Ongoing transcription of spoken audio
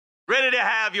Ready to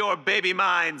have your baby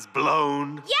minds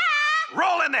blown? Yeah!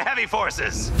 Roll in the heavy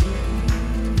forces!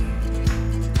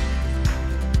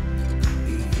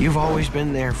 You've always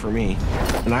been there for me,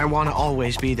 and I want to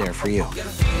always be there for you. Gotta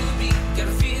feel the beat,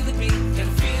 gotta feel the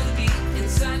beat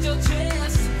inside your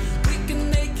chest. We can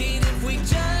make it if we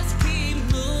just keep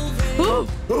moving.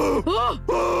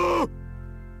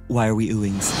 Why are we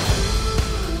oohings?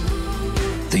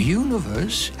 The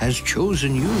universe has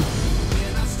chosen you.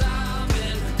 We're not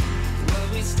stopping where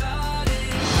we started.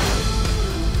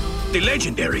 The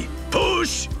legendary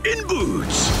Puss in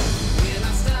Boots. We're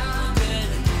not stopping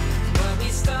where we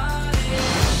started.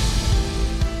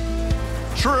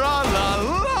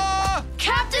 Tra-la-la!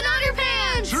 Captain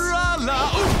Underpants!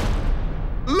 Tra-la-la!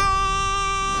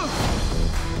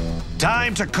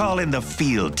 Time to call in the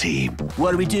field team.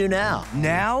 What do we do now?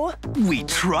 Now, we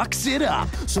trucks it up.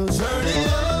 So turn it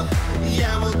up,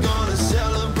 yeah, we're gonna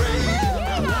celebrate.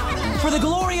 For the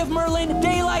glory of Merlin,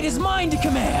 daylight is mine to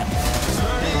command.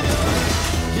 Turn it up,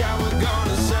 yeah, we're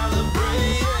gonna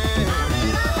celebrate.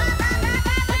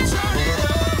 Turn it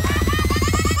up.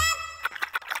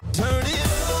 Turn it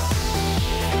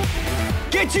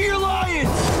up. Get to your lions!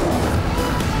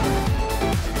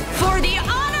 For the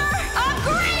honor of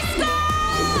Grayskull!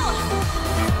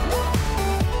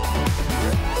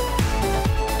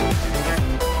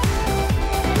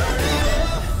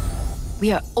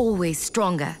 We are always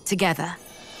stronger together.